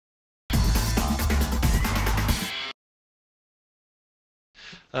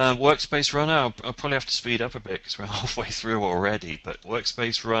WorkspaceRunner, I'll probably have to speed up a bit because we're halfway through already, but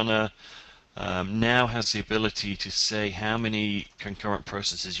WorkspaceRunner now has the ability to say how many concurrent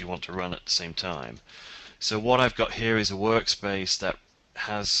processes you want to run at the same time. So what I've got here is a workspace that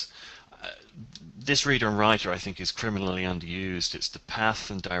has this reader and writer I think is criminally underused. It's the path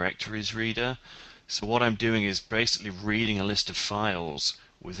and directories reader. So what I'm doing is basically reading a list of files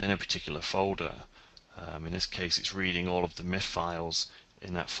within a particular folder. In this case it's reading all of the MIF files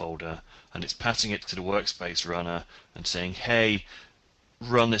in that folder, and it's passing it to the workspace runner and saying, hey,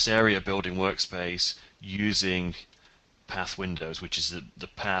 run this area building workspace using path windows, which is the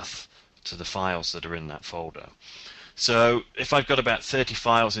path to the files that are in that folder. So if I've got about 30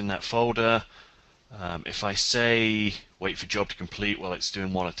 files in that folder, if I say wait for job to complete, well, it's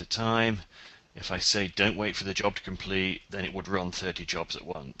doing one at a time. If I say don't wait for the job to complete, then it would run 30 jobs at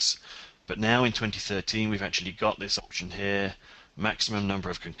once. But now in 2013 we've actually got this option here, maximum number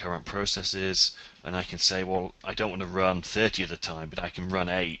of concurrent processes, and I can say, well, I don't want to run 30 at a time, but I can run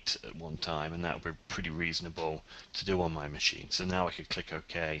 8 at one time, and that would be pretty reasonable to do on my machine. So now I could click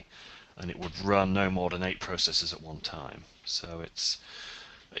OK, and it would run no more than 8 processes at one time. So it's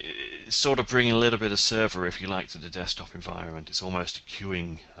sort of bringing a little bit of server, if you like, to the desktop environment. It's almost a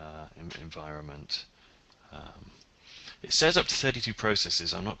queuing environment. It says up to 32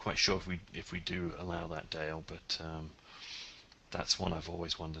 processes. I'm not quite sure if we do allow that, Dale, but that's one I've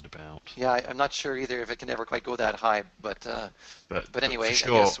always wondered about. Yeah, I'm not sure either if it can ever quite go that high, but anyway,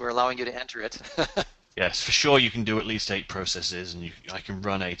 sure, I guess we're allowing you to enter it. yes, for sure you can do at least 8 processes, and I can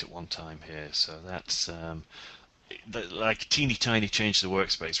run 8 at one time here. So that's like a teeny tiny change to the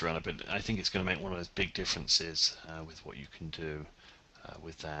workspace runner, but I think it's going to make one of those big differences with what you can do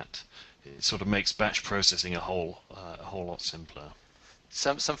with that. It sort of makes batch processing a whole lot simpler.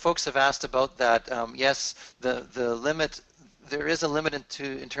 Some folks have asked about that. Yes, the limit. There is a limit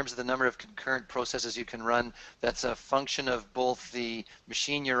in terms of the number of concurrent processes you can run. That's a function of both the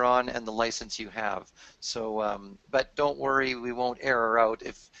machine you're on and the license you have. So, but don't worry, we won't error out.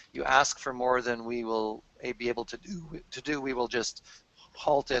 If you ask for more than we will be able to do, we will just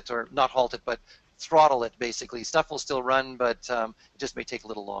halt it, or not halt it, but throttle it basically. Stuff will still run, but it just may take a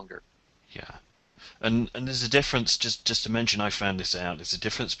little longer. Yeah, and there's a difference. Just to mention, I found this out. There's a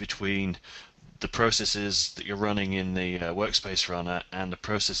difference between the processes that you're running in the workspace runner and the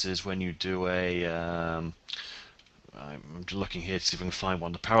processes when you do I'm looking here to see if I can find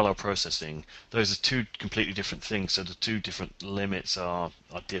one. The parallel processing. Those are two completely different things. So the two different limits are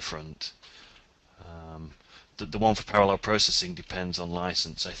different. The one for parallel processing depends on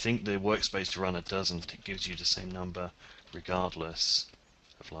license. I think the workspace runner doesn't. It gives you the same number regardless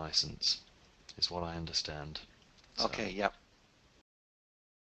of license, is what I understand. So. Okay, yeah.